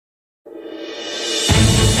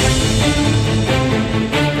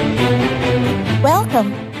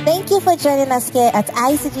Welcome. Thank you for joining us here at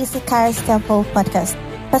ICGC Charis Temple Podcast.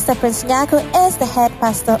 Pastor Prince Nyako is the head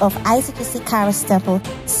pastor of ICGC Charis Temple,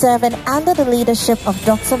 serving under the leadership of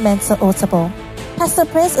Dr. Mensa Otabil. Pastor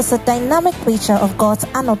Prince is a dynamic preacher of God's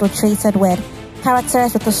unadulterated word,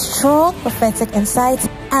 characterized with a strong prophetic insight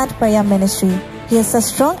and prayer ministry. He is a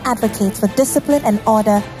strong advocate for discipline and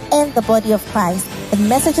order in the body of Christ, with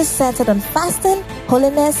messages centered on fasting,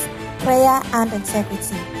 holiness, prayer, and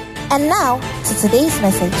integrity. And now, to today's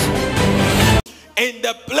message. In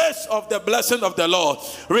the place of the blessing of the Lord,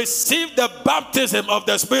 receive the baptism of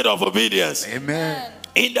the spirit of obedience. Amen.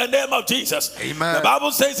 In the name of Jesus. Amen. The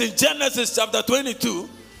Bible says in Genesis chapter 22,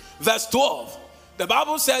 verse 12, the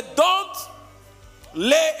Bible said, don't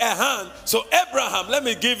lay a hand. So Abraham, let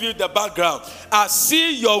me give you the background. I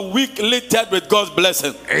see your week littered with God's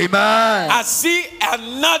blessing. Amen. I see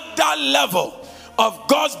another level of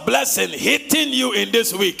God's blessing hitting you in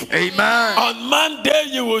this week. Amen. On Monday,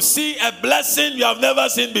 you will see a blessing you have never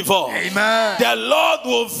seen before. Amen. The Lord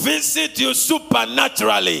will visit you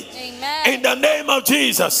supernaturally. Amen. In the name of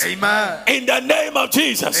Jesus. Amen. In the name of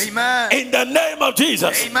Jesus. Amen. In the name of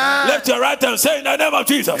Jesus. Amen. Lift your right hand and say, in the name of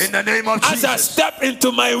Jesus. In the name of Jesus. As I step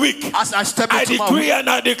into my week, As I step into my decree week, and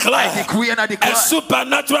I declare, I decree and I declare a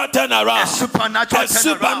supernatural turnaround. a supernatural A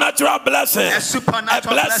supernatural blessing. A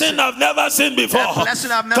supernatural A blessing I've never seen before. A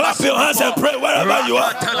blessing I've never Clap seen your hands before. and pray wherever you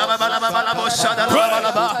are. That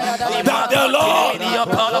the Lord,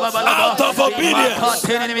 out of obedience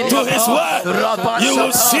to His word, you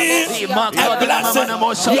will see a blessing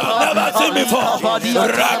you have never seen before.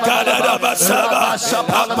 Rakadadabasaba,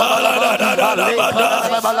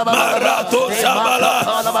 apaladadadabada,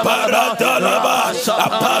 maratosabala, paradalaba,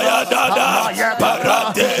 apayadada,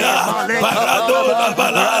 paradea,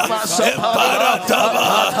 paradolabala,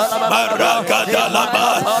 emparataba,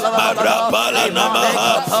 marakadalaba,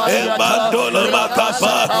 marabalanamaha,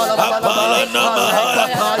 embandolomakapa, apalanamaha,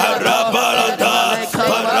 arabalada,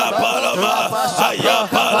 parabalama,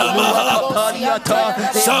 ayapalamaha.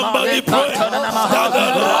 Somebody pray that the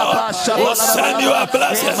Lord will send you a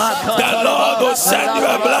blessing. The Lord will send you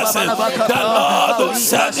a blessing. The Lord will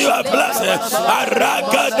send you a blessing.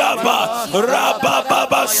 Aragadaba,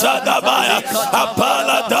 rabababa, sadabaya,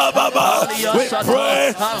 apaladababa. We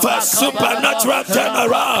pray for supernatural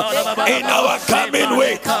turnaround in our coming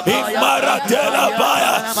week. In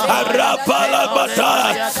Maradelabaya,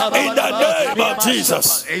 arapalabata, in the name of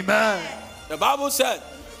Jesus. Amen. The Bible said,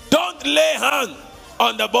 don't lay hand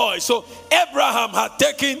on the boy. So Abraham had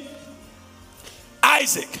taken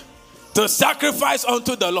Isaac to sacrifice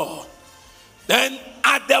unto the Lord. Then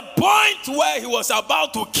at the point where he was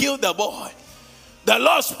about to kill the boy, the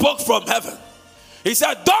Lord spoke from heaven. He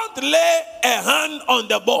said, don't lay a hand on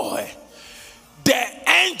the boy. The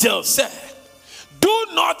angel said, do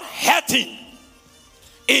not hurt him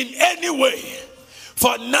in any way.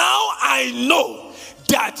 For now I know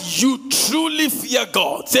that you truly fear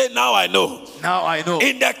God. Say, now I know. Now I know.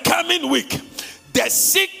 In the coming week, the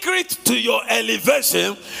secret to your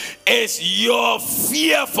elevation is your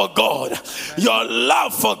fear for God, your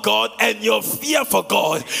love for God, and your fear for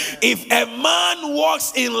God. If a man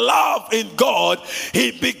walks in love in God,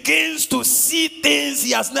 he begins to see things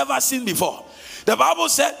he has never seen before. The Bible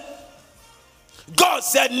said, God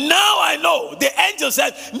said, now I know. The angel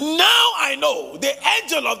said, now I know. The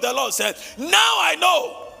angel of the Lord said, now I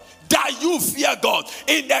know that you fear God.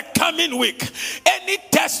 In the coming week, any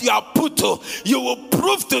test you are put to, you will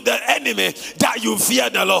prove to the enemy that you fear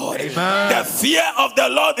the Lord. Amen. The fear of the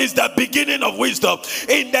Lord is the beginning of wisdom.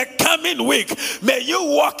 In the coming week, may you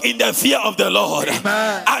walk in the fear of the Lord.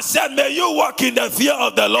 Amen. I said, may you walk in the fear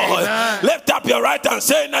of the Lord. Amen. Lift up your right hand,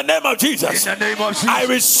 say, in the name of Jesus. In the name of Jesus. I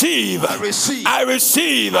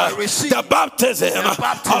receive the baptism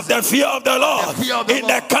of the fear of the Lord in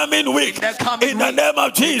the coming week. In the name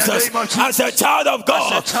of Jesus, as a child of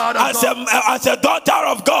God, as a daughter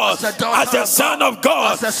of God, as a son of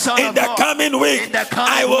God, in the coming week,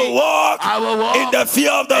 I will walk in the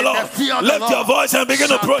fear of the Lord. Lift your voice and begin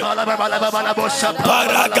to pray.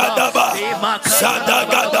 Paragadaba,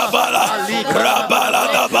 Sadagadabala,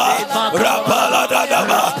 Rabaladaba,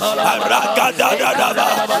 Rabaladaba, Aragadadaba,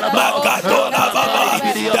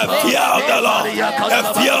 Magadonababa. The fear of the Lord, the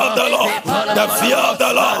fear of the Lord, the fear of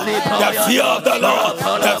the Lord, the fear of the Lord,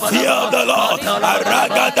 the fear of the Lord.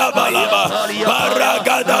 Aragadabalaba,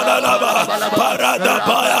 Paragadalaba,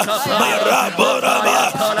 Paradabaya,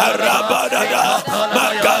 Maraboraba, Arabadada,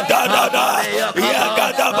 Magadadada,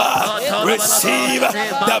 Yagadaba. Receive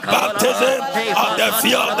the baptism of the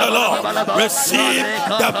fear of the Lord. Receive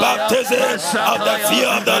the baptism of the fear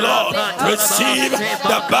of the Lord. Receive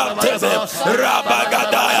the baptism.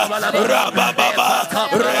 Rabagadaya, Rabababa,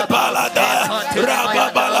 Rebaladaya,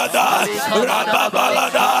 Rababalada,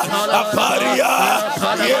 Rababalada, Aparia,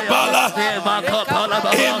 Yebala,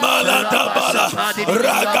 Imaladabala,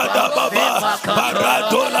 Ragadababa,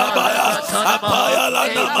 Paradolabaya, Apayala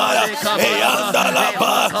Namaya,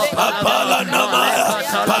 Eyandalaba, Apala Namaya,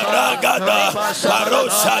 Paragada,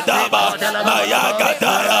 Paroshadaba,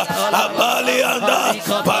 Mayagadaya, Apalianda,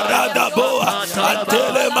 Paradaboa,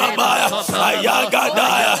 Antele Mamaya,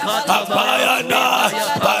 Ayagadaya, Apayana,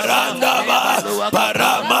 Parandaba,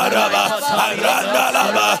 Paramaraba,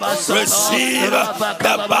 Arandalaba. Receive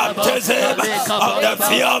the baptism of the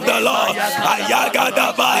fear of the Lord.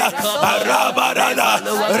 Ayagadabaya, Arabarana,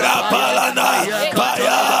 Rabalana,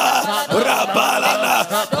 Baya, Rabalana,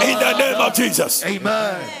 in the name of Jesus.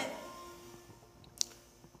 Amen.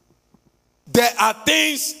 There are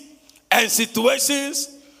things and situations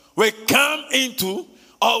we come into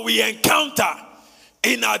or we encounter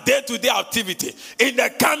in our day-to-day activity. In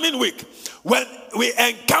the coming week, when we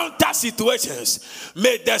encounter situations,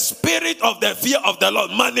 may the spirit of the fear of the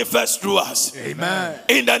Lord manifest through us. Amen.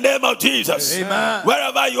 In the name of Jesus. Amen.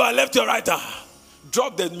 Wherever you are, left or right hand,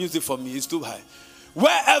 drop the music for me, it's too high.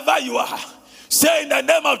 Wherever you are, say in the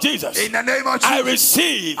name of Jesus. In the name of Jesus. I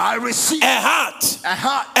receive I receive a heart. a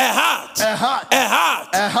heart. A heart. A heart. A heart.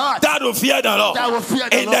 A heart. That will fear the Lord. That will fear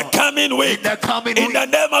the in Lord. the coming week. In the coming in week. the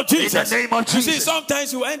name of Jesus. In the name of Jesus. You see,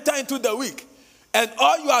 sometimes you enter into the week and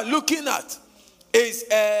all you are looking at is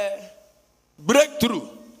a breakthrough.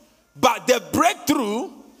 But the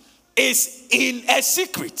breakthrough is in a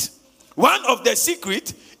secret. One of the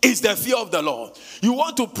secret is the fear of the Lord. You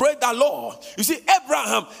want to pray the Lord. You see,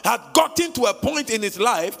 Abraham had gotten to a point in his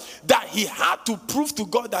life that he had to prove to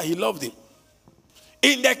God that he loved him.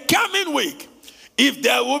 In the coming week, if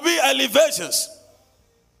there will be elevations,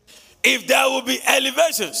 if there will be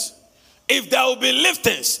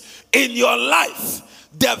liftings in your life,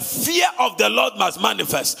 the fear of the Lord must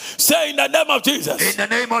manifest. Say in the name of Jesus. In the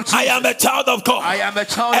name of Jesus. I am a child of God. I am a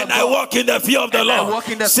child of and God. I walk in the fear of the Lord.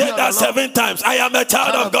 Say that 7 times. I am a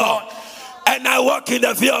child of God. And I walk in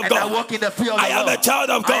the fear of God. I walk in the fear of the I am Lord. a child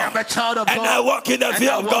of God. I am a child of And God. I walk in the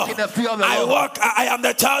fear of God. I am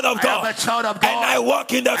the child of God. I am a child of God. And I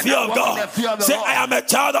walk in the fear of God. Say, I am a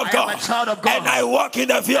child of God. And I walk in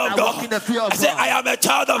the fear of God. Say, I am a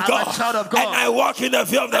child of God. And I walk in the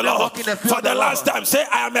fear of the Lord. For the last time, say,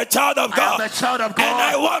 I am a child of God. And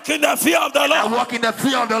I walk in the fear of the Lord. I walk in the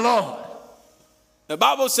fear of the Lord. The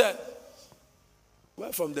Bible said,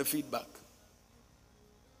 where from the feedback?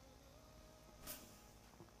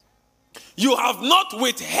 You have not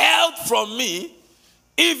withheld from me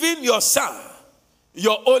even your son,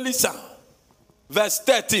 your only son. Verse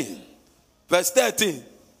 13. Verse 13.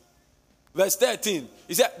 Verse 13.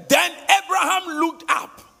 He said, then Abraham looked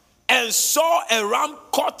up and saw a ram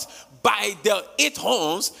caught by the 8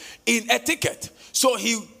 horns in a thicket. So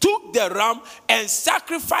he took the ram and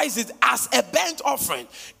sacrificed it as a burnt offering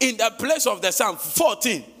in the place of the son.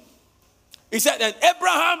 14. He said, and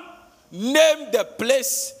Abraham named the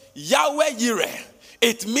place Yahweh Yireh.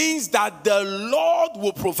 It means that the Lord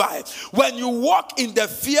will provide. When you walk in the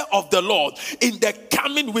fear of the Lord in the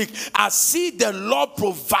coming week, I see the Lord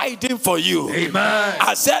providing for you. Amen.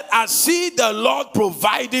 I said, I see the Lord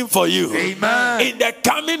providing for you. Amen. In the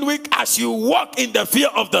coming week, as you walk in the fear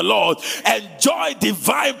of the Lord, enjoy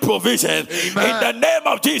divine provision. Amen. In the name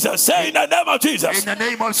of Jesus. Say in the name of Jesus. In the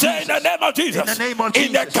name of Say Jesus. in the name of Jesus. In the name of Jesus.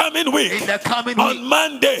 In the coming week. In the coming on week.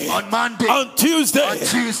 Monday. On Monday. On Tuesday. On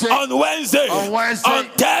Tuesday. On Wednesday. On Wednesday. On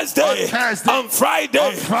Thursday. On Thursday. On Friday.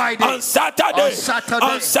 On Friday. On Saturday. On Saturday.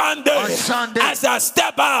 On Sunday. On Sunday. As I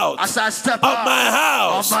step out As I step of out my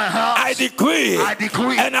house. of my house, I decree. I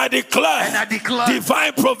decree. And I declare. And I declare.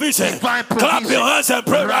 Divine provision. Divine provision. Clap your hands and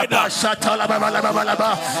pray right now.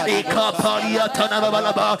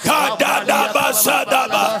 Kadadaba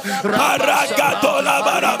Sadaba Paragadola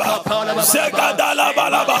Baraba Segadala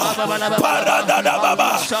Balaba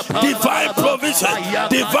Paradadababa. Divine provision,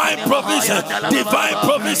 divine provision, divine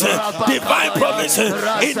provision, divine provision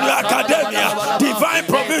in your academia, divine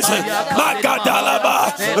provision.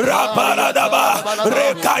 Magadalaba Raparadaba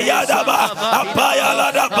Rekayadaba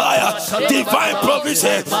Apayaladabaya. Divine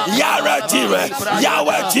provision. Yahweh Jireh,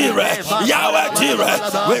 Yahweh Jireh, Yahweh Jireh.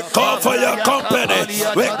 We call for your company.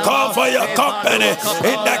 We call for your company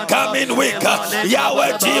in the coming week.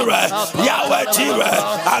 Yahweh Jireh, Yahweh Jireh.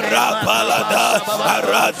 Arapalada,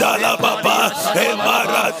 Aradalababa,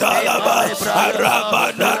 Emaradalaba,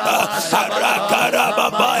 Arabanada,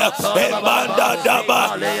 Arakarababaya. Emanda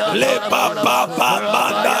Daba, Lepa Papa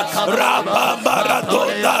Manda,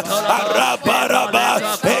 Rabambaradona, Arabaraba,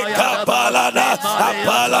 Ekapalana,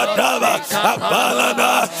 Apaladaba,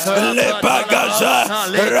 Apalana, Lepagaja,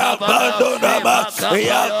 Rabandonaba,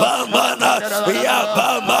 Yabamana,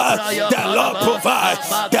 Yabama. The Lord provide,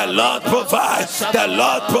 the Lord provide, the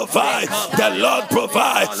Lord provide, the Lord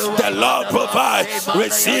provide, the Lord provide.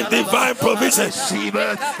 Receive divine provision.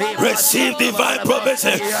 Receive divine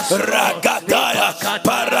provision. Ragadaya,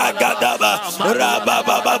 Paragadaba,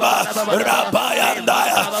 Rabababa,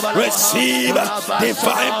 Rabayandaya. Receive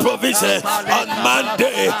divine provision on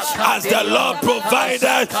Monday as the Lord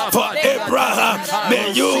provided for Abraham.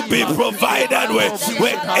 May you be provided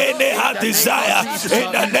with any heart desire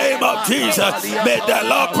in the name of Jesus. May the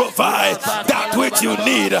Lord provide that which you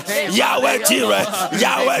need. Yahweh Jireh,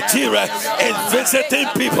 Yahweh Jireh is visiting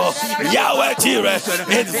people. Yahweh Jireh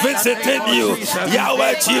is visiting you.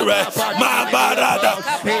 Yahweh Jireh, Mabarada,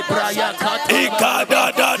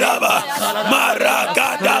 Ikadadadaba,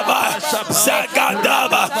 Maragadaba,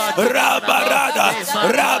 Zagadaba, Rabarada,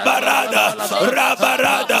 Rabarada,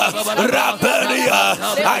 Rabarada, Raberia,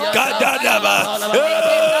 Akadadaba,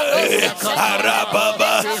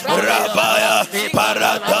 Arababa, Rabaya,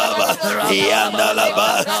 Paradaba, Yandalaba,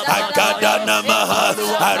 Akadanamaha,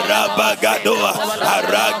 Arabagadoa,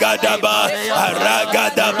 Aragadaba,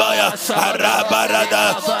 Aragadabaya, Arabarada,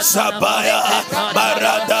 Sabaya,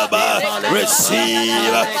 Maradaba.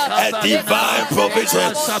 Receive a divine provision.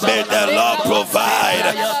 May the Lord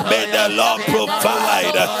provide. May the Lord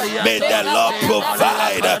provide. May the Lord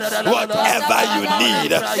provide whatever you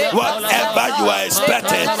need, whatever you are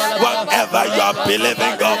expecting, whatever you are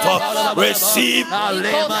believing God for. Receive.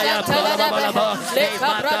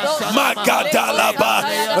 Magadalaba,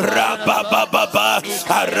 Rabababa,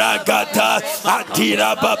 Aragata,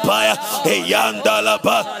 Atira Babaya,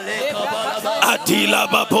 Yandalaba, Atila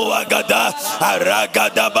Babuagada,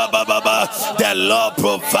 Aragada Baba. The Lord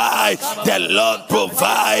provide, the Lord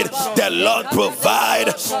provide, the Lord provide,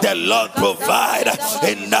 the Lord provide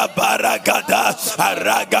in the Baragada,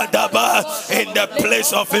 Aragadaba, in the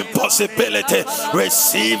place of impossibility.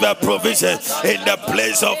 Receive a provision in the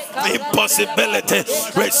place of impossibility.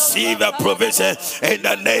 Receive a provision in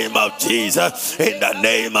the name of Jesus, in the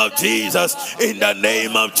name of Jesus, in the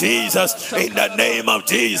name of Jesus, in the name of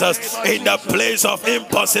Jesus, in the place of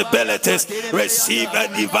impossibilities. Receive a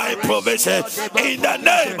divine provision in the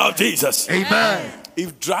name of Jesus. Amen.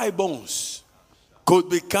 If dry bones could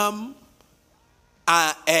become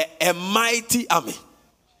a mighty army,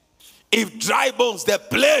 if dry bones, the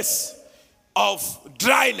place of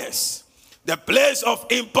dryness, the place of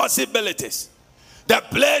impossibilities, the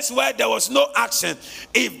place where there was no action,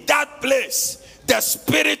 if that place, the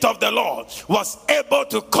Spirit of the Lord was able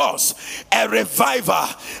to cause a revival,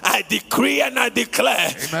 I decree and I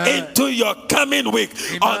declare, amen, into your coming week,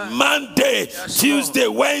 amen, on Monday, yes, Tuesday,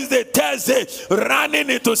 Wednesday, Thursday, running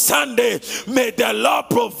into Sunday. May the Lord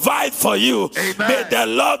provide for you. Amen. May the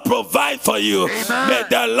Lord provide for you. Amen. May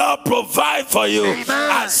the Lord provide for you. Amen.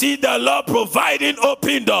 I see the Lord providing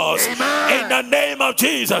open doors. Amen. In the name of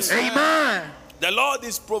Jesus. Amen. The Lord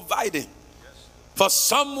is providing for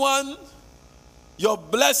someone. Your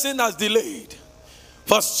blessing has delayed.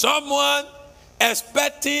 For someone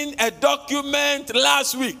expecting a document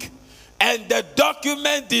last week and the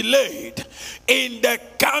document delayed, in the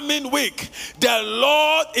coming week, the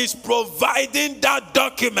Lord is providing that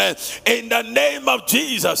document in the name of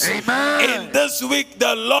Jesus. Amen. In this week,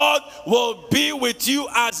 the Lord will be with you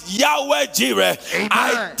as Yahweh Jireh. Amen.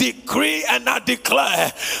 I decree and I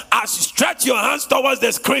declare, as you stretch your hands towards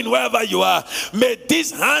the screen wherever you are, may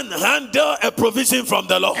this hand handle a provision from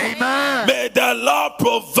the Lord. Amen. May the Lord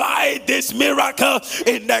provide this miracle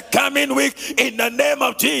in the coming week in the name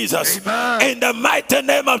of Jesus. Amen. In the mighty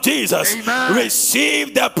name of Jesus. Amen.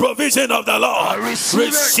 Receive the provision of the Lord.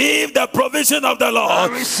 Receive the provision of the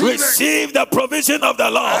Lord. Receive the provision of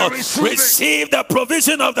the Lord. Receive the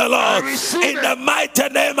provision of the Lord in the mighty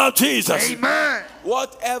name of Jesus. Amen.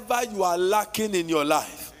 Whatever you are lacking in your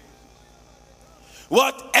life,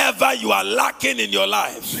 whatever you are lacking in your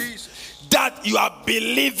life, that you are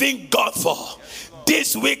believing God for,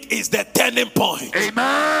 this week is the turning point. Amen.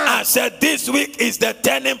 I said this week is the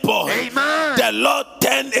turning point. Amen. The Lord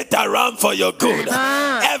turned it around for your good.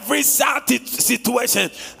 Amen. Every sad situation,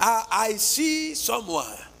 I see someone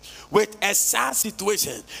with a sad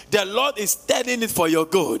situation, the Lord is turning it for your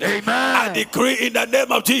good. Amen. I decree in the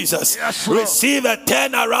name of Jesus, Yes, Lord. receive a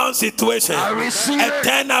turnaround situation, I receive a it.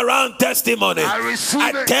 turnaround testimony, I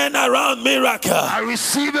receive a it. turnaround miracle. I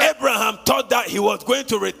receive it. Abraham thought that he was going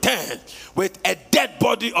to return with a dead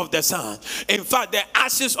body of the son. In fact, the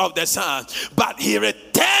ashes of the son. But he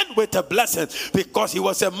returned with a blessing because he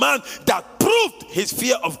was a man that proved his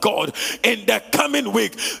fear of God. In the coming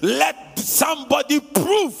week, let somebody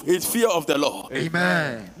prove his fear of the Lord.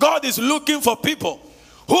 Amen. God is looking for people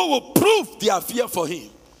who will prove their fear for him.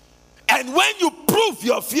 And when you prove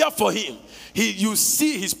your fear for him, you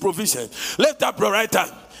see his provision. Lift up your right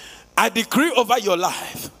hand. I decree over your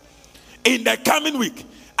life, in the coming week,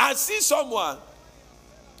 I see someone,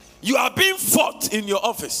 you are being fought in your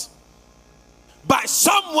office by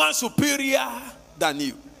someone superior than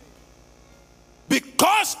you.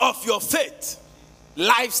 Because of your faith,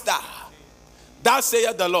 lifestyle, thus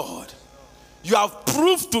saith the Lord, you have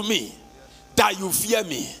proved to me that you fear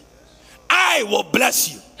me. I will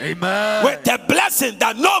bless you. Amen. With a blessing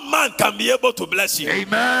that no man can be able to bless you.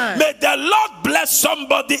 Amen. May the Lord bless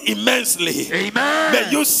somebody immensely. Amen. May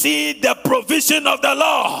you see the provision of the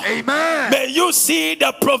Lord. Amen. May you see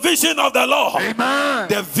the provision of the Lord. Amen.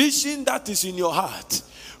 The vision that is in your heart,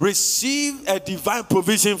 receive a divine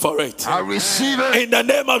provision for it. I receive it. In the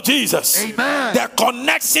name of Jesus. Amen. The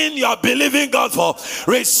connection you are believing God for,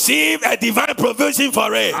 receive a divine provision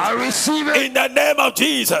for it. I receive it. In the name of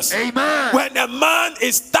Jesus. Amen. When a man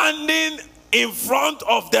is standing in front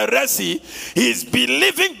of the Red Sea, he is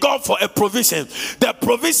believing God for a provision. The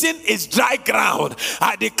provision is dry ground.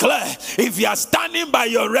 I declare, if you are standing by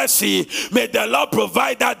your Red Sea, may the Lord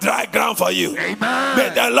provide that dry ground for you. Amen. May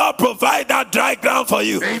the Lord provide that dry ground for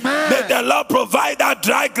you. Amen. May the Lord provide that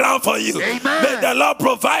dry ground for you. Amen. May the Lord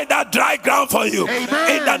provide that dry ground for you.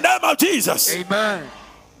 Amen. In the name of Jesus. Amen.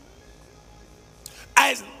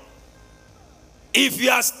 As if you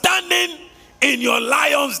are standing in your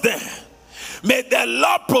lion's den, may the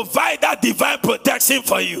Lord provide that divine protection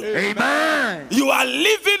for you. Amen. You are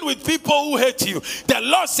living with people who hate you. The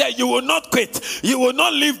Lord said you will not quit. You will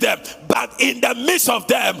not leave them. But in the midst of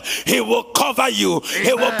them, he will cover you. Amen.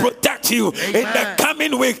 He will protect you. Amen. In the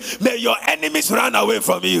coming week, may your enemies run away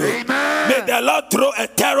from you. Amen. May the Lord throw a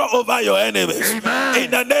terror over your enemies. Amen.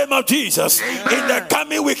 In the name of Jesus. Amen. In the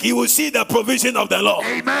coming week, you will see the provision of the Lord.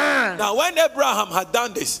 Amen. Now, when Abraham had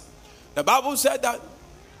done this, the Bible said that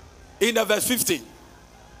in the verse 15,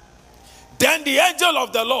 then the angel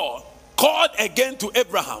of the Lord called again to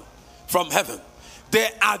Abraham from heaven. There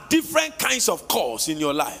are different kinds of calls in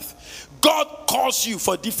your life. God calls you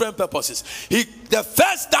for different purposes. The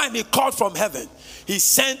first time he called from heaven, he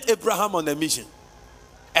sent Abraham on a mission.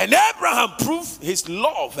 And Abraham proved his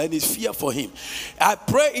love and his fear for him. I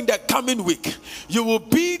pray in the coming week, you will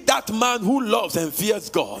be that man who loves and fears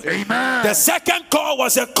God. Amen. The second call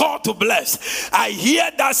was a call to bless. I hear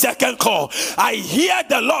that second call. I hear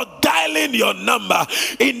the Lord dialing your number.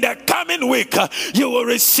 In the coming week, you will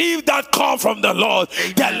receive that call from the Lord.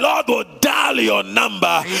 Amen. The Lord will dial your number.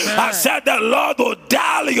 Amen. I said the Lord will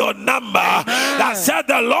dial your number. Amen. I said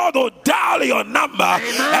the Lord will dial your number.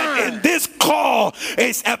 Amen. And in this call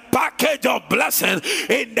is a package of blessing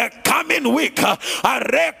in the coming week.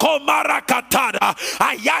 Areko marakatada,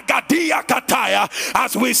 ayagadia kataya.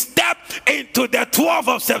 As we step into the 12th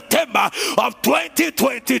of September of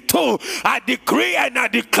 2022, I decree and I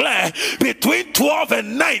declare between 12th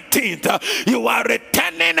and 19th, you are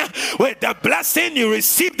returning with the blessing. You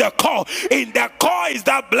receive the call. In the call is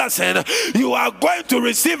that blessing. You are going to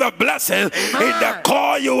receive a blessing. Amen. In the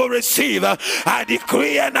call you will receive. I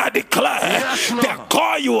decree and I declare, yes, the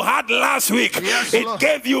call you had last week, yes, it Lord,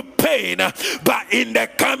 gave you pain, but in the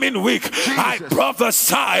coming week, Jesus, I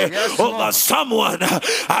prophesy, yes, over Lord, someone,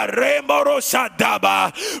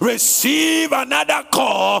 receive another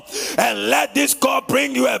call, and let this call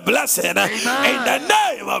bring you a blessing. Amen. In the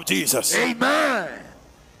name of Jesus. Amen.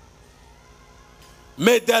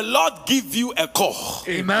 May the Lord give you a call.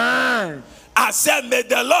 Amen. I said, may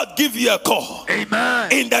the Lord give you a call.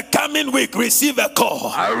 Amen. In the coming week, receive a call.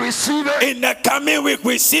 I receive it. In the coming week,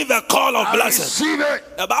 receive a call of I blessing. receive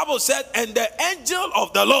it. The Bible said, and the angel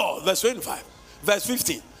of the Lord, verse 25, verse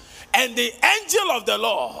 15, and the angel of the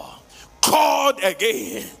Lord called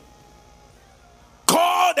again.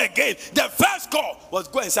 Called again. The first call was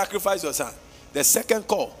go and sacrifice your son. The second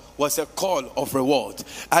call was a call of reward.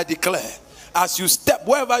 I declare, as you step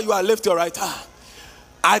wherever you are, lift your right hand.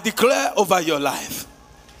 I declare over your life,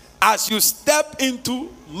 as you step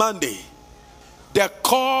into Monday, the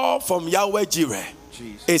call from Yahweh Jireh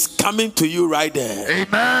is coming to you right there.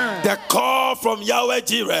 Amen. The call from Yahweh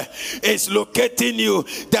Jireh is locating you.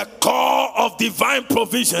 The call of divine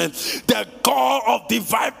provision. The call of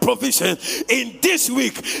divine provision. In this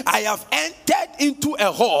week, I have entered into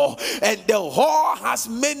a hall, and the hall has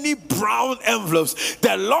many brown envelopes.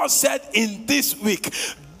 The Lord said in this week,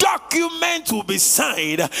 documents will be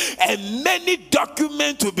signed and many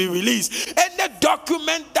documents will be released. Any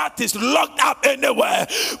document that is locked up anywhere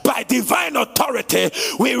by divine authority,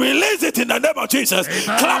 we release it in the name of Jesus.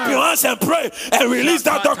 Amen. Clap your hands and pray and release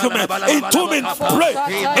that document. In 2 minutes, pray.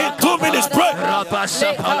 In 2 minutes, pray.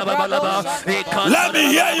 Let me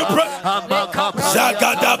hear you pray.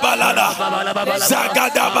 Zagadabalada,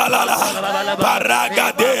 Zagadabalada,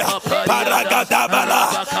 Paragadea,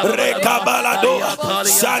 Paragadabala, Rekabalado,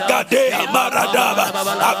 Zagadea Maradaba,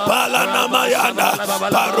 Apala Namayana,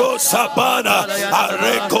 Parosabana,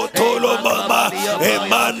 Arekotolo Mama,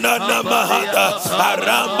 Emana Namahada,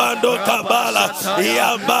 Arambando Kabala,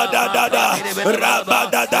 Yamada Dada,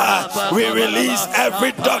 Rabadada. We release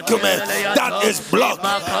every document that is blocked.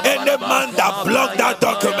 Any man that blocked that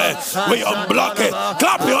document, we unblock it.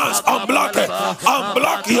 Clap your hands, unblock it.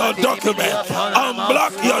 Unblock your document.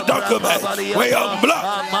 Unblock your document. We unblock.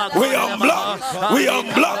 We unblock. We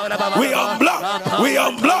unblock. We unblock. We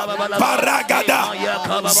unblock. Paragada.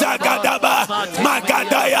 Zagadaba.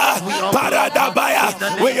 Magadaya. Paradabaya.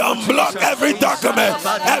 We unblock every document.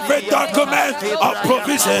 Every document of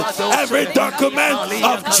provision. Every document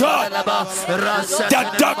of joy. The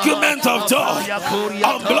document of joy.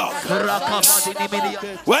 Unblock.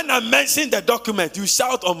 When I mention the document, you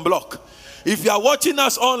shout unblock. If you are watching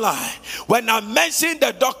us online, when I mention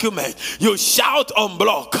the document, you shout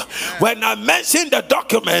unblock. When I mention the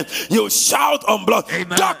document, you shout unblock.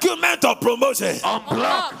 Amen. Document of promotion.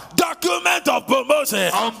 Unblock. Document of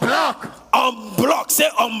promotion. Unblock. Unblock. Say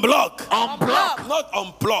unblock. Unblock. Not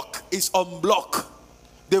unblock. It's unblock.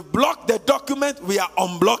 They block the document, we are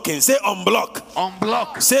unblocking. Say unblock.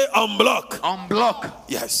 Unblock. Say unblock. Unblock.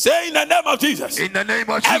 Yes. Say in the name of Jesus. In the name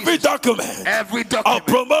of Jesus. Every document. Every document Of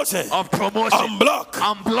promotion. of promotion. Unblock.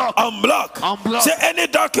 Unblock. Unblock. Unblock. Say any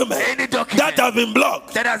document. Any document that has been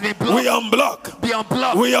blocked. that has been blocked. We unblock. Be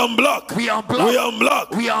unblocked. We unblock. We unblock. We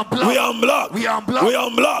unblock. We unblock. We unblock. We unblock. We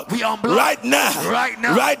unblock. We unblock. Right now. Right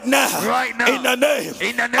now. Right now. Right now. In the name.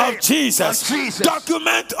 In the name of Jesus. of Jesus.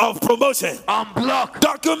 Document of promotion. Unblock.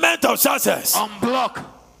 Document of success. Unblock.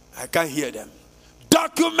 I can't hear them.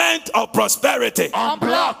 Document of prosperity.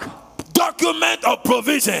 Unblock. Document of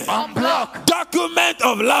provision. Unblock. Document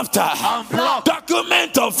of laughter. Unblock.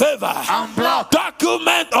 Document of favor. Unblock.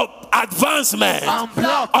 Document of advancement.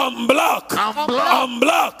 Unblock. Unblock. Unblock.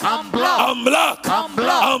 Unblock. Unblock. Unblock.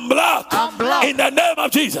 Unblock. Unblock. Unblock. In the name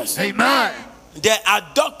of Jesus. Amen. There are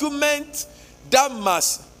documents that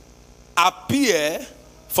must appear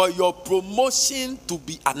for your promotion to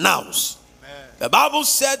be announced. The Bible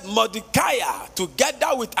said Mordecai, together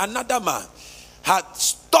with another man, had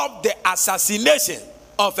stopped the assassination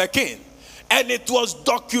of a king, and it was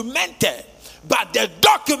documented, but the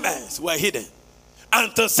documents were hidden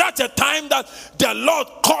until such a time that the Lord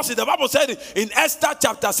caused it. The Bible said in Esther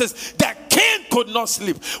chapter 6, the king could not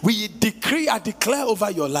sleep. We decree and declare over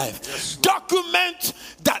your life, yes, document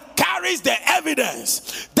that carries the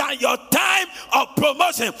evidence that your time of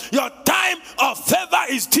promotion, your time of favor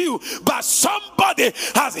is due, but somebody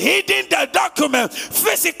has hidden the document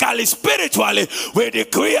physically, spiritually. We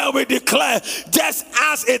decree and we declare, just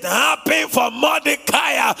as it happened for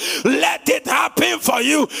Mordecai, let it happen for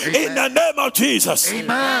you. Amen. In the name of Jesus.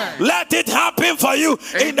 Amen. Let it happen for you.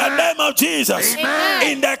 Amen. In the name of Jesus.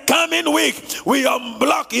 Amen. In the coming week, we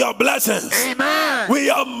unblock your blessings. Amen. We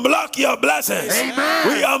unblock your blessings. Amen.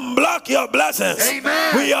 We unblock your blessings.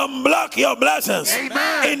 Amen. We unblock your blessings.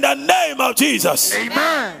 Amen. In the name of Jesus.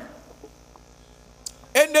 Amen.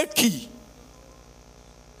 Any key.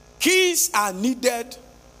 Keys are needed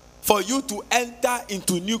for you to enter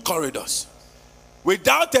into new corridors.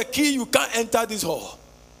 Without a key, you can't enter this hall.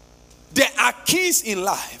 There are keys in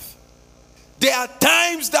life. There are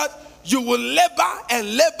times that you will labor and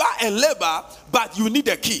labor and labor, but you need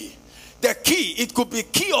a key. The key, it could be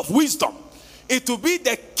key of wisdom. It will be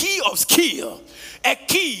the key of skill. A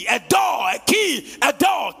key, a door, a key, a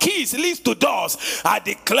door. Keys leads to doors. I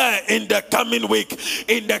declare in the coming week,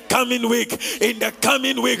 in the coming week, in the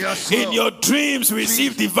coming week, yes, in your dreams,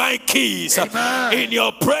 receive divine keys. Amen. In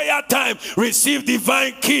your prayer time, receive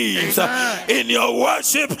divine keys. Amen. In your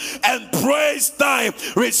worship and praise time,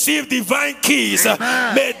 receive divine keys.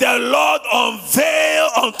 Amen. May the Lord unveil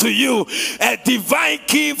unto to you a divine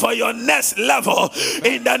key for your next level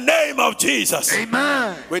in the name of Jesus.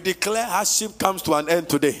 Amen. We declare hardship comes to an end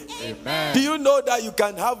today. Amen. Do you know that you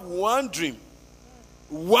can have one dream,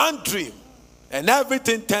 and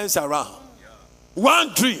everything turns around? One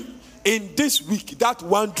dream. In this week, that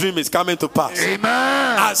one dream is coming to pass. Amen.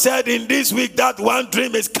 I said in this week, that one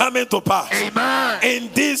dream is coming to pass. Amen. In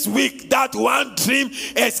this week, that one dream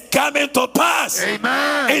is coming to pass.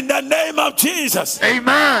 Amen. In the name of Jesus.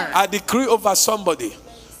 Amen. I decree over somebody.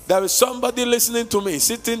 There is somebody listening to me,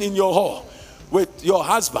 sitting in your hall with your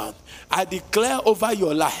husband. I declare over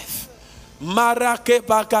your life,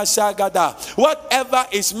 whatever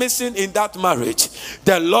is missing in that marriage,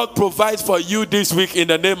 the Lord provides for you this week in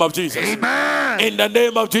the name of Jesus. Amen. In the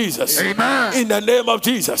name of Jesus. Amen. In the name of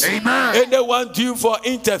Jesus. Amen. Anyone due for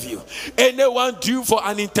interview, anyone due for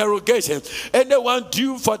an interrogation, anyone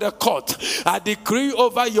due for the court, I decree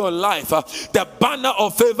over your life, the banner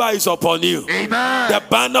of favor is upon you. Amen. The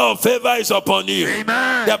banner of favor is upon you.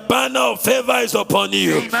 Amen. The banner of favor is upon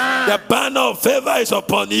you. Amen. The banner of favor is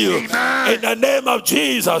upon you. Amen. In the name of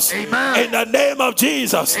Jesus. Amen. In the name of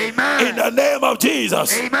Jesus. Amen. In the name of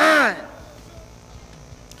Jesus. Amen.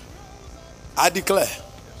 I declare,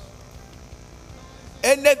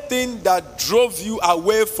 anything that drove you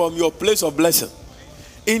away from your place of blessing,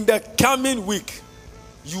 in the coming week,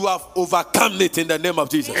 you have overcome it in the name of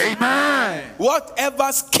Jesus. Amen.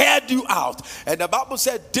 Whatever scared you out, and the Bible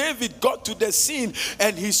said David got to the scene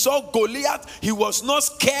and he saw Goliath. He was not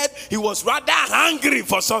scared, he was rather hungry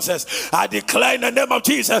for success. I declare in the name of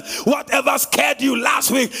Jesus, whatever scared you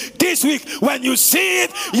last week, this week, when you see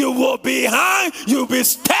it, you will be hungry, you'll be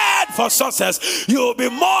stirred for success, you will be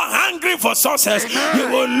more hungry for success. Amen. You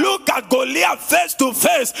will look at Goliath face to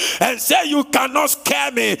face and say, you cannot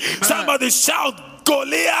scare me. Amen. Somebody shout,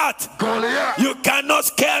 Goliath, Goliath, you cannot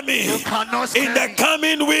scare me. You cannot scare in the me.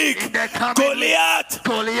 coming week. In the coming Goliath,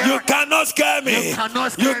 Goliath, you cannot scare me. You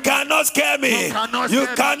cannot scare You me. cannot scare me. You cannot You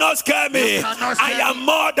scare cannot scare me. You cannot I scare am me.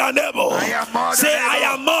 more than able. I am more than Say, able. I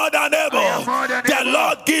am more than able. I am more than The able.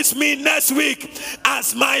 Lord gives me next week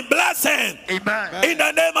as my blessing. Amen. In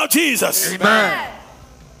the name of Jesus. Amen.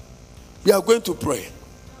 We are going to pray.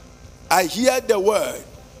 I hear the word,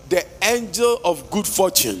 the angel of good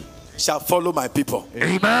fortune shall follow my people.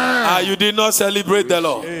 Amen. You did not celebrate the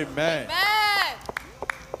Lord. Amen.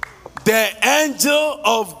 The angel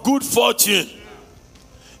of good fortune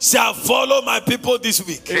shall follow my people this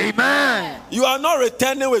week. Amen. You are not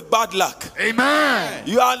returning with bad luck. Amen.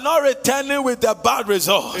 You are not returning with a bad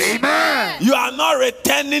result. Amen. You are not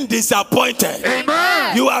returning disappointed.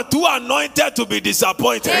 Amen. You are too anointed to be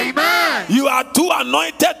disappointed. Amen. You are too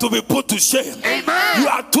anointed to be put to shame. Amen. You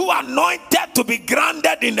are too anointed to be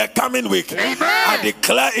grounded in the coming week. Amen. I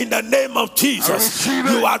declare in the name of Jesus,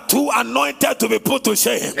 you are too anointed to be put to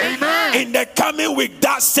shame. Amen. In the coming week,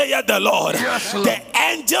 that saith the Lord, Yes, Lord. the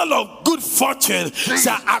angel of good fortune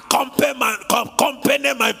shall accompany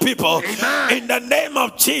my people. Amen. In the name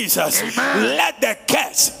of Jesus. Amen. Let the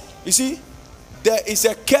curse, you see, there is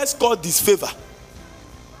a curse called disfavor.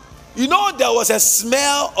 You know, there was a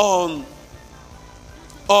smell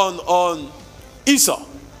on Esau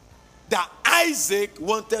that Isaac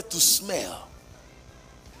wanted to smell.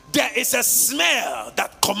 There is a smell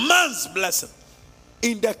that commands blessing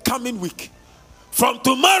in the coming week. From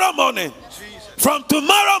tomorrow morning. From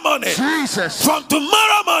tomorrow morning. Jesus. From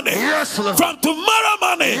tomorrow morning. Yes, Lord. From tomorrow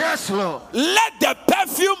morning. Yes, Lord. Let the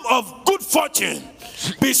perfume of good fortune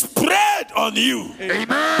be spread on you.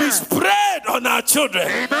 Amen. Be spread on our children.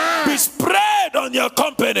 Amen. Be spread on your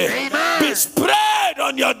company. Amen. Be spread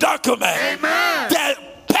on your document. Amen. The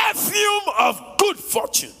perfume of good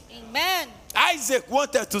fortune. Amen. Isaac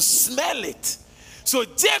wanted to smell it. So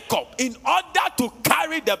Jacob, in order to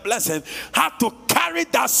carry the blessing, had to carry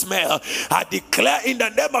that smell. I declare in the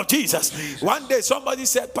name of Jesus. One day somebody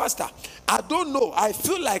said, Pastor, I don't know. I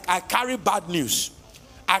feel like I carry bad news.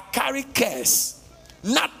 I carry curse.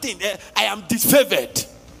 Nothing. I am disfavored.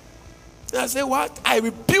 And I say, what? I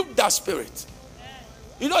rebuke that spirit.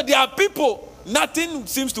 You know, there are people, nothing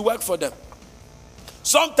seems to work for them.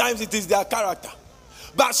 Sometimes it is their character.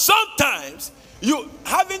 But sometimes,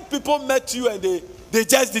 haven't people met you and they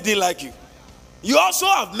just didn't like you? You also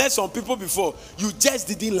have met some people before, you just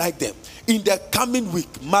didn't like them. In the coming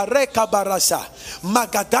week, Mareka Barasha,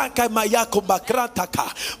 Magadaka Mayako Makrataka,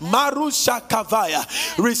 Marusha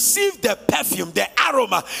Kavaya, receive the perfume, the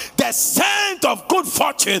aroma, the scent of good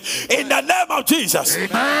fortune in the name of Jesus.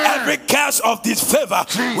 Amen. Every curse of disfavor,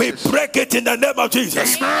 we break it in the name of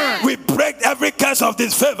Jesus. Amen. We break every curse of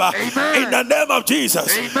disfavor in the name of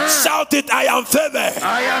Jesus. Amen. Shout it, I am favored.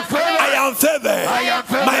 I am favored. I am favored. I am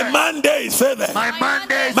favored. My Monday is favored. favored. My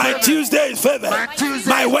Monday is My favored. Tuesday is favored. My Tuesday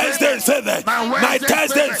My is Wednesday favored. is favored. My My Wednesday is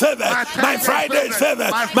Thursday is favored. favored. My My Thursday Friday is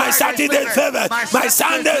favored. My Friday Saturday is favored. My Saturday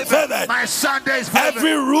Sunday is favored. My Sunday is favored.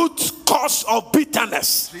 Every root cause of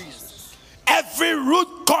bitterness, every root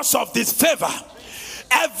cause of disfavor,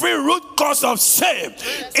 every root cause of shame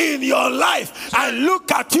in your life, I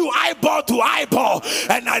look at you eyeball to eyeball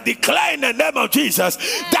and I declare in the name of Jesus,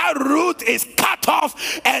 that root is cut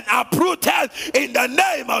off and uprooted in the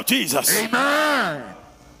name of Jesus. Amen.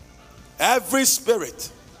 Every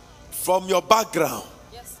spirit from your background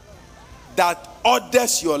that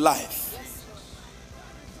orders your life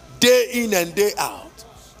day in and day out,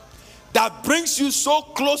 that brings you so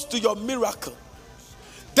close to your miracle,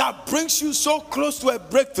 that brings you so close to a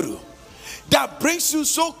breakthrough, that brings you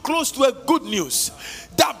so close to a good news,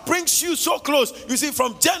 that brings you so close. You see,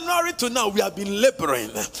 from January to now, we have been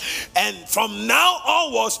laboring, and from now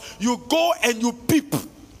onwards, you go and you peep.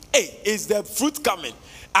 Hey, is the fruit coming?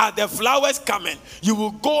 Are the flowers coming? You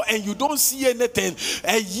will go and you don't see anything.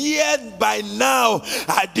 A year by now,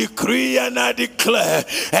 I decree and I declare,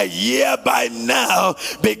 a year by now,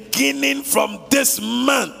 beginning from this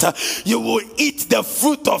month, you will eat the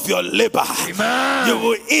fruit of your labor. Amen. You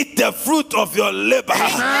will eat the fruit of your labor.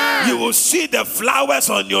 Amen. You will see the flowers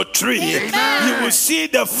on your tree. Amen. You will see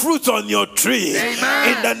the fruit on your tree.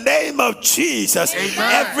 Amen. In the name of Jesus,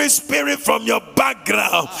 Amen. every spirit from your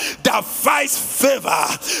background that fights favor,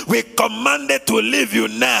 we command it to leave you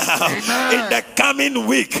now. Amen. In the coming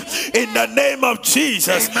week, in the name of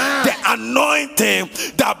Jesus. Amen. The anointing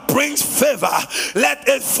that brings favor, let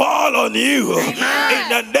it fall on you. Amen.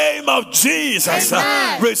 In the name of Jesus.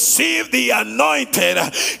 Amen. Receive the anointing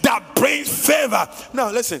that brings favor.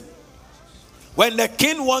 Now listen, when the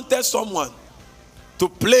king wanted someone to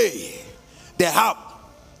play the harp,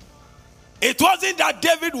 it wasn't that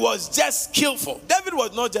David was just skillful. David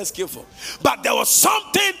was not just skillful. But there was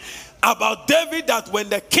something about David that when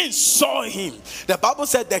the king saw him, the Bible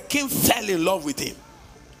said the king fell in love with him.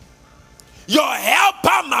 Your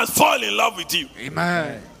helper must fall in love with you.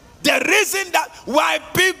 Amen. The reason that why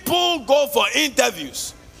people go for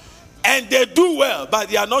interviews and they do well but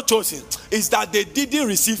they are not chosen is that they didn't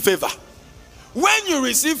receive favor. When you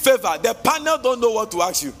receive favor, the panel don't know what to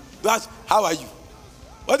ask you. They ask, how are you?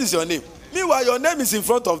 What is your name? Meanwhile, your name is in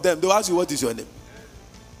front of them. They'll ask you, what is your name?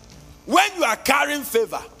 When you are carrying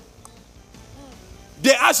favor,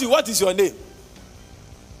 they ask you, what is your name?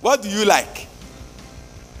 What do you like?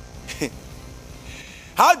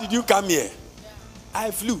 How did you come here?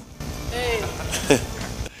 I flew.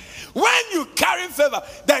 When you carry favor,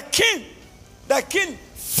 the king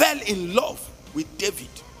fell in love with David.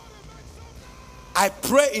 I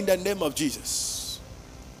pray in the name of Jesus.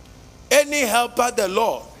 Any helper the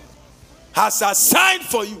Lord has assigned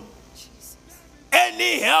for you,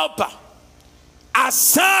 any helper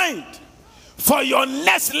assigned for your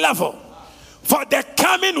next level, for the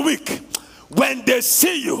coming week, when they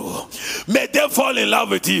see you, may they fall in love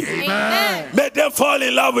with you. Amen. May they fall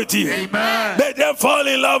in love with you. Amen. May they fall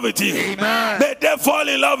in love with you. Amen. May they fall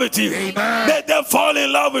in love with you. Amen. May they fall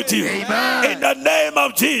in love with you. Amen. In the name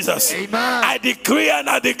of Jesus, Amen. I decree and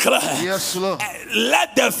I declare, Yes, Lord.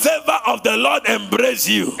 let the favor of the Lord embrace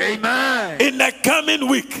you. Amen. In the coming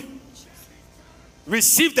week,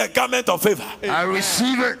 receive the garment of favor. I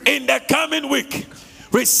receive it. In the coming week,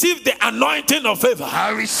 receive the anointing of favor. I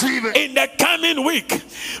receive it. In the coming week,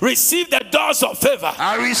 receive the doors of favor.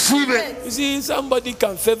 I receive it. You see, somebody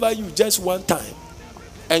can favor you just one time,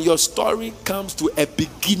 and your story comes to a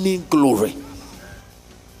beginning glory.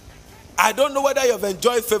 I don't know whether you've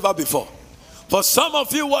enjoyed favor before. For some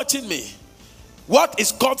of you watching me, what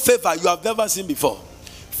is called favor you have never seen before.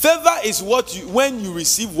 Favor is when you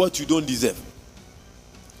receive what you don't deserve.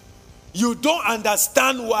 You don't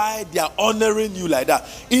understand why they are honoring you like that.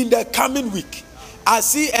 In the coming week, I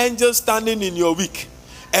see angels standing in your week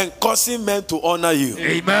and causing men to honor you.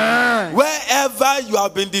 Amen. Wherever you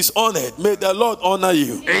have been dishonored, may the Lord honor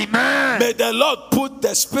you. Amen. May the Lord put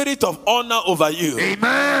the spirit of honor over you.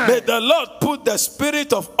 Amen. May the Lord put the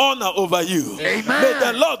spirit of honor over you. Amen. May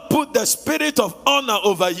the Lord put the spirit of honor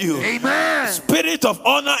over you. Amen. Spirit of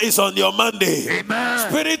honor is on your Monday. Amen.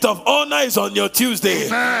 Spirit of honor is on your Tuesday.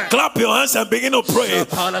 Amen. Clap your hands and begin to pray.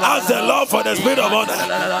 Ask the Lord for the spirit of honor.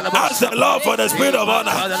 Ask the Lord for the spirit of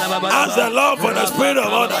honor. Ask the Lord for the spirit of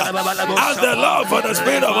honor. Ask the Lord for the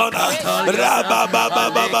spirit of honor. Rabba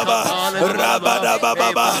baba baba, rabada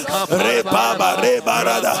baba, repa reba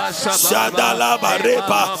rada, shadala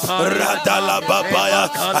repa, radala papaya,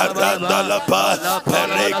 arandala pa,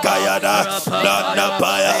 perekayada, nana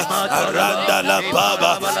paya, arandala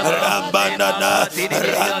baba, rambana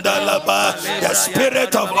Randalaba, the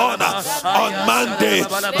spirit of honor on Monday,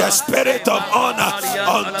 the spirit of honor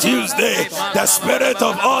on Tuesday, the spirit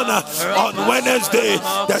of honor on Wednesday,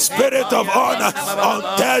 the spirit of honor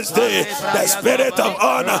on Thursday, the spirit of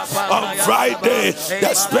honor on Friday,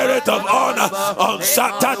 the spirit of honor on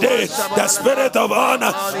Saturday, the spirit of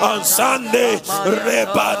honor on Sunday.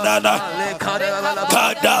 Rebanana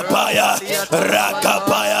Kadapaya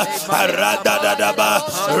Rakapaya Radadadaba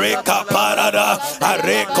Rekaparada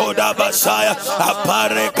Arekodabasaya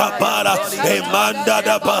Aparekapara Emanda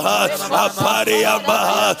Dabaha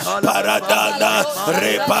Apariamaha Paradana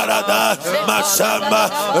Reparada Masamba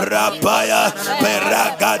Rapaya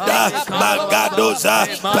Peragada Magadoza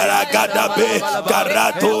Peragadabe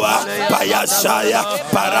Karatua Payasaya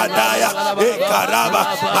Paradaya Ekaraba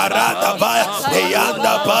Maradabaya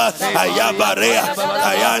Eyandaba Ayabarea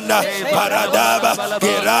Ayanda Paradaba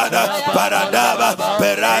Kirada Paradaba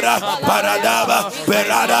Perada Paradaba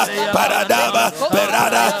Perada Paradaba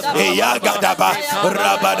Perada Eyagadaba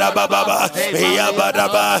Rabadaba Baba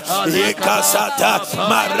Eyabadaba Yekasata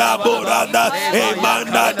Maraboranda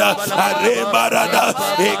Emandada Aremarada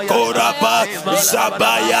Ekoraba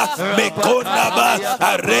Zabaya Mekonaba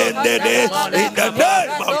Arendede in the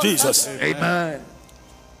name of Jesus. Amen.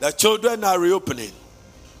 The children are reopening.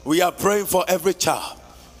 We are praying for every child.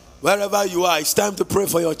 Wherever you are, it's time to pray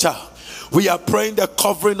for your child. We are praying the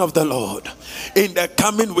covering of the Lord in the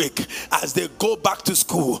coming week as they go back to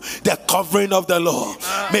school. The covering of the Lord.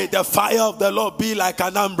 May the fire of the Lord be like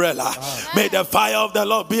an umbrella. May the fire of the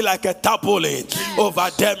Lord be like a tarpaulin over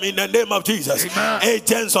them in the name of Jesus.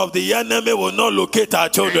 Agents of the enemy will not locate our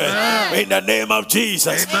children in the name of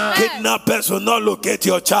Jesus. Kidnappers will not locate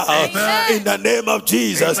your child in the name of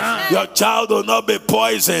Jesus. Your child will not be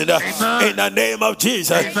poisoned in the name of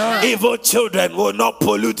Jesus. Evil children will not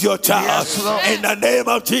pollute your child. In the name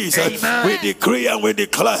of Jesus, we decree and we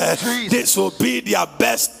declare this will be their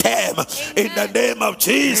best term in the name of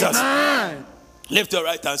Jesus. Lift your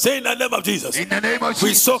right hand. Say in the name of Jesus. In the name of Jesus.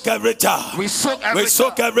 We soak every child. We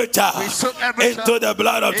soak every child into the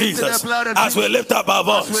blood of Jesus. As we lift up our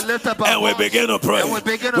voice and we begin to pray.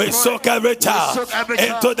 We soak every child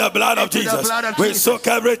into the blood of Jesus. We soak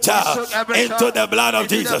every child into the blood of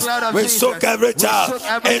Jesus. We soak every child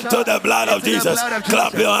into the blood of Jesus.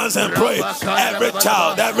 Clap your hands and pray. Every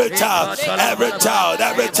child, every child, every child,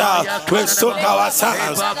 every child. We soak our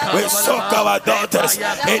sons. We soak our daughters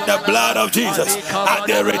in the blood of Jesus. And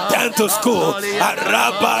they return to school.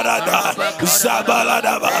 Rabarada,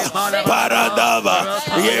 Zabaladaba, Paradaba,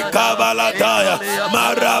 Yekabaladaya,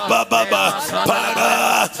 Marababa,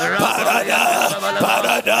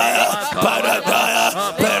 Paradaya,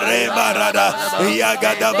 Peremarada,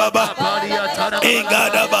 Yagadababa,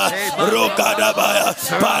 Ingadaba, Rokadabaya,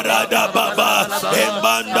 Paradababa,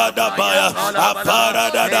 Embandadabaya,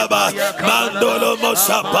 Aparadadaba, Mandolo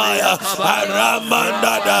Mosapaya,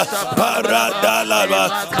 Aramandada, Paradaba,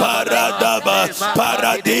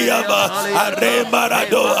 Paradiaba,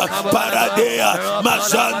 Aremaradoa, Paradea,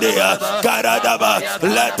 Mazandia, Karadaba.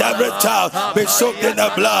 Let every child be soaked in the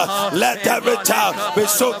blood. Let every child be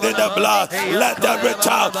soaked in the blood. Let every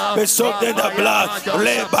child be soaked in the blood.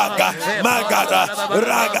 Lebaka, Magada,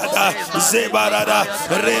 Ragada, Zebarada,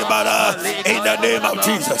 Rebara, in the name of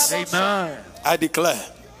Jesus. I declare,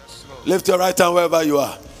 lift your right hand wherever you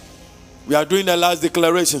are. We are doing the last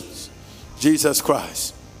declarations. Jesus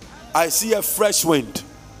Christ. I see a fresh wind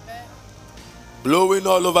blowing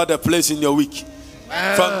all over the place in your week.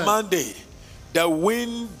 From Monday, the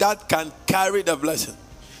wind that can carry the blessing.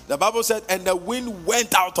 The Bible said, and the wind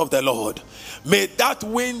went out of the Lord. May that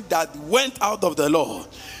wind that went out of the Lord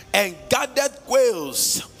and gathered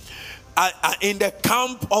quails in the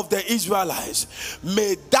camp of the Israelites,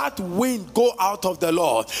 may that wind go out of the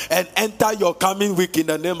Lord and enter your coming week in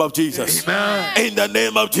the name of Jesus. Amen. In the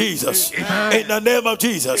name of Jesus. Amen. In the name of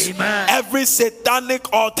Jesus. Amen. Every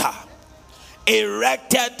satanic altar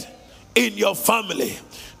erected in your family,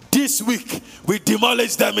 this week we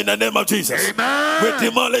demolish them in the name of Jesus. Amen. We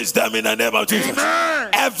demolish them in the name of Jesus. Amen.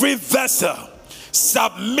 Every vessel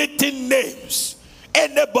submitting names,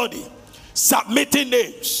 anybody submitting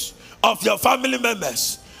names of your family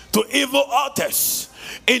members to evil altars,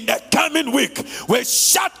 in the coming week we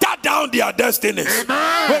shatter down their destinies.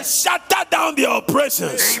 Amen. We shatter down their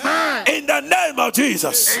operations. Amen. In the name of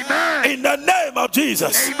Jesus. Amen. In the name of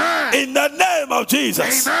Jesus. Amen. In the name of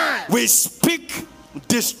Jesus. Amen. We speak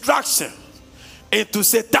destruction into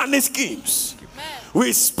satanic schemes. Amen.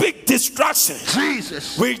 We speak destruction.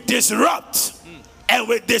 Jesus. We disrupt and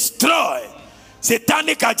we destroy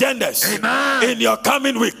satanic agendas in your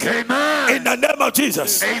coming week. In the name of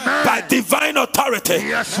Jesus. By divine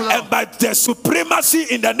authority and by the supremacy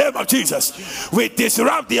in the name of Jesus, we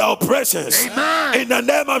disrupt their oppressions. In the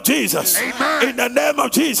name of Jesus. In the name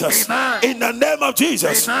of Jesus. In the name of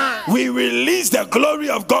Jesus. We release the glory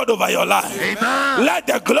of God over your life. Let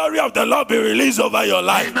the glory of the Lord be released over your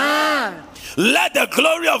life. Let the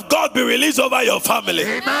glory of God be released over your family.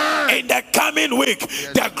 In the coming week,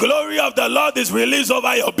 the glory of the Lord is released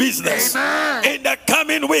over your business. In the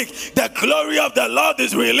coming week, the glory of the Lord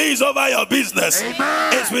is released over your business.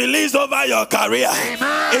 It's released over your career.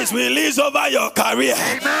 It's released over your career.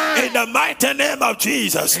 In the mighty name of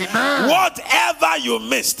Jesus. Whatever you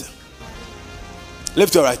missed,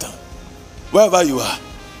 lift your right hand. Wherever you are.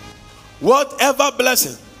 Whatever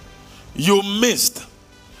blessing you missed,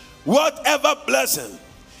 whatever blessing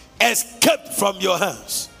escaped from your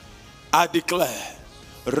hands, I declare,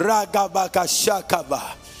 Ragabaka Shakaba,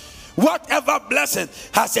 whatever blessing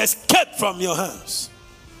has escaped from your hands,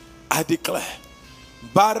 I declare,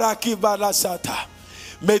 Baraki Barasata,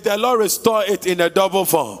 may the Lord restore it in a double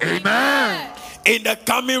form. Amen. In the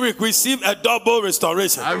coming week, receive a double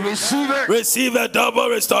restoration. I receive it. Receive a double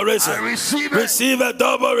restoration. I receive it. Receive a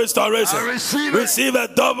double restoration. I receive it. Receive a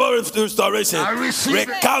double restoration. I receive it.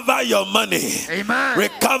 Recover your money. Amen.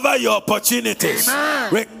 Recover your opportunities.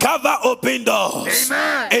 Amen. Recover open doors.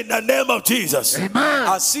 Amen. In the name of Jesus. Amen.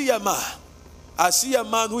 I see a man. I see a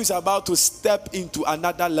man who is about to step into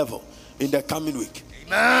another level in the coming week.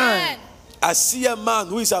 Amen. I see a man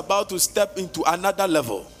who is about to step into another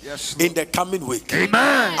level in the coming week.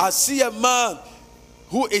 Amen. I see a man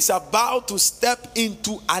who is about to step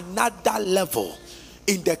into another level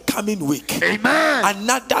in the coming week. Amen.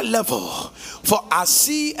 Another level. For I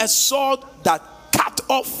see a sword that cut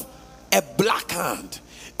off a black hand.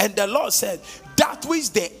 And the Lord said, that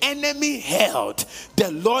which the enemy held, the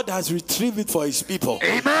Lord has retrieved it for his people.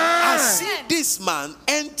 Amen. I see this man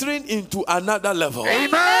entering into another level.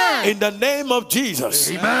 Amen. In the name of Jesus.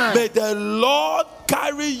 Amen. May the Lord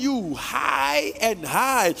carry you high and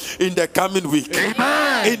high in the coming week.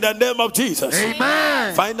 Amen. In the name of Jesus.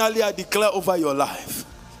 Amen. Finally, I declare over your life,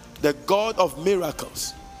 the God of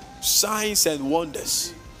miracles, signs and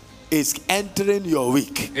wonders is entering your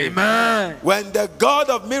week. Amen. When the God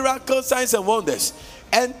of miracles, signs and wonders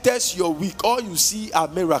enters your week, all you see are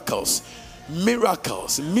miracles.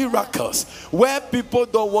 Miracles, miracles. Where people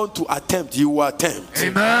don't want to attempt, you will attempt.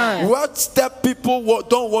 Amen. What step people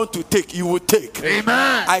don't want to take, you will take.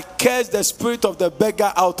 Amen. I curse the spirit of the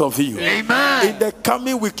beggar out of you. Amen. In the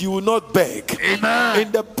coming week, you will not beg. Amen.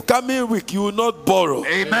 In the coming week, you will not borrow.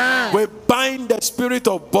 Amen. We bind the spirit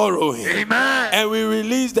of borrowing. Amen. And we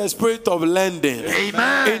release the spirit of lending.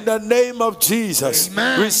 Amen. In the name of Jesus.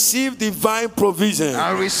 Amen. Receive divine provision.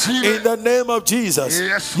 I receive In it. the name of Jesus.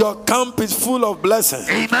 Yes. Your camp is full of blessing.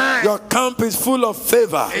 Amen. Your camp is full of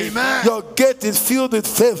favor. Amen. Your gate is filled with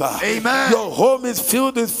favor. Amen. Your home is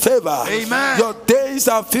filled with favor. Amen. Your days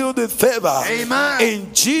are filled with favor. Amen.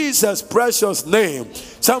 In Jesus' precious name.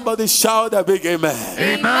 Somebody shout a big amen.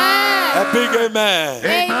 Amen. A big amen.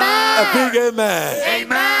 Amen. A big amen.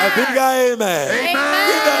 Amen. A big amen. Amen.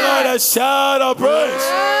 Give the Lord a shout of praise.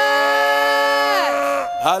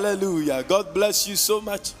 Hallelujah. God bless you so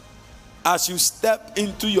much as you step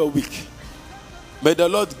into your week. May the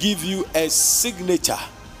Lord give you a signature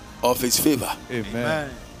of his favor.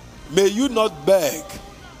 Amen. May you not beg.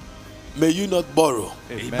 May you not borrow.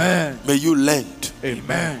 Amen. May you lend.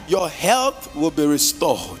 Amen. Your health will be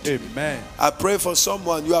restored. Amen. I pray for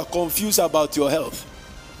someone, you are confused about your health.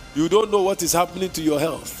 You don't know what is happening to your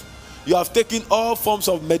health. You have taken all forms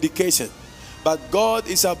of medication, but God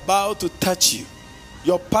is about to touch you.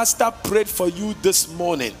 Your pastor prayed for you this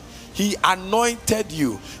morning. He anointed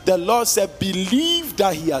you. The Lord said, believe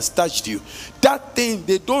that he has touched you. That thing,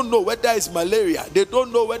 they don't know whether it's malaria. They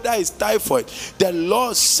don't know whether it's typhoid. The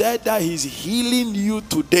Lord said that he's healing you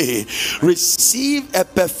today. Receive a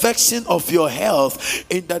perfection of your health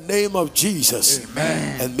in the name of Jesus.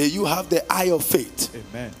 Amen. And may you have the eye of faith.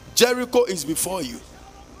 Amen. Jericho is before you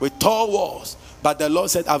with tall walls. But the Lord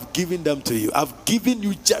said, I've given them to you. I've given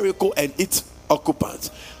you Jericho and its occupants.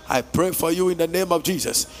 I pray for you in the name of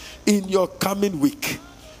Jesus. In your coming week,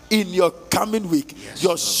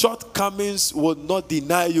 your shortcomings will not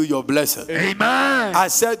deny you your blessing. Amen. I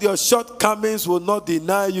said your shortcomings will not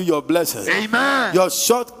deny you your blessing. Amen. Your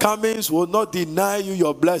shortcomings will not deny you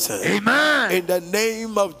your blessing. Amen. In the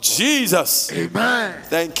name of Jesus. Amen.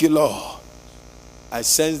 Thank you, Lord. I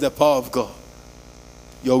sense the power of God.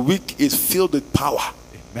 Your week is filled with power.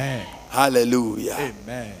 Amen. Hallelujah.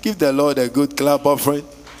 Amen. Give the Lord a good clap offering.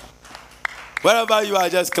 Wherever you are,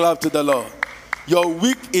 just clap to the Lord. Your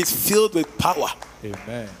week is filled with power.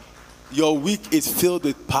 Amen. Your week is filled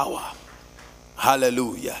with power.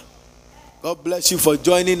 Hallelujah. God bless you for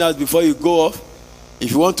joining us. Before you go off,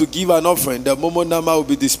 if you want to give an offering, the Momo number will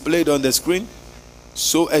be displayed on the screen.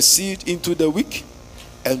 Sow a seed into the week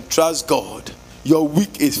and trust God. Your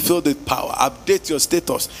week is filled with power. Update your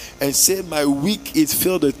status and say, my week is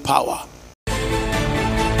filled with power.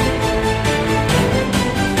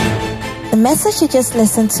 The message you just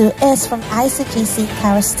listened to is from ICGC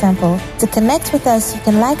Charis Temple. To connect with us, you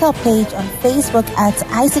can like our page on Facebook at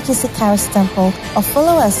ICGC Charis Temple or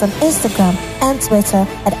follow us on Instagram and Twitter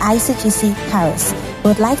at ICGC Charis.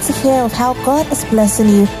 We would like to hear of how God is blessing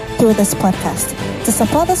you through this podcast. To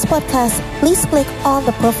support this podcast, please click on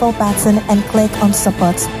the profile button and click on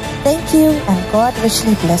support. Thank you, and God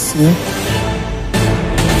richly bless you.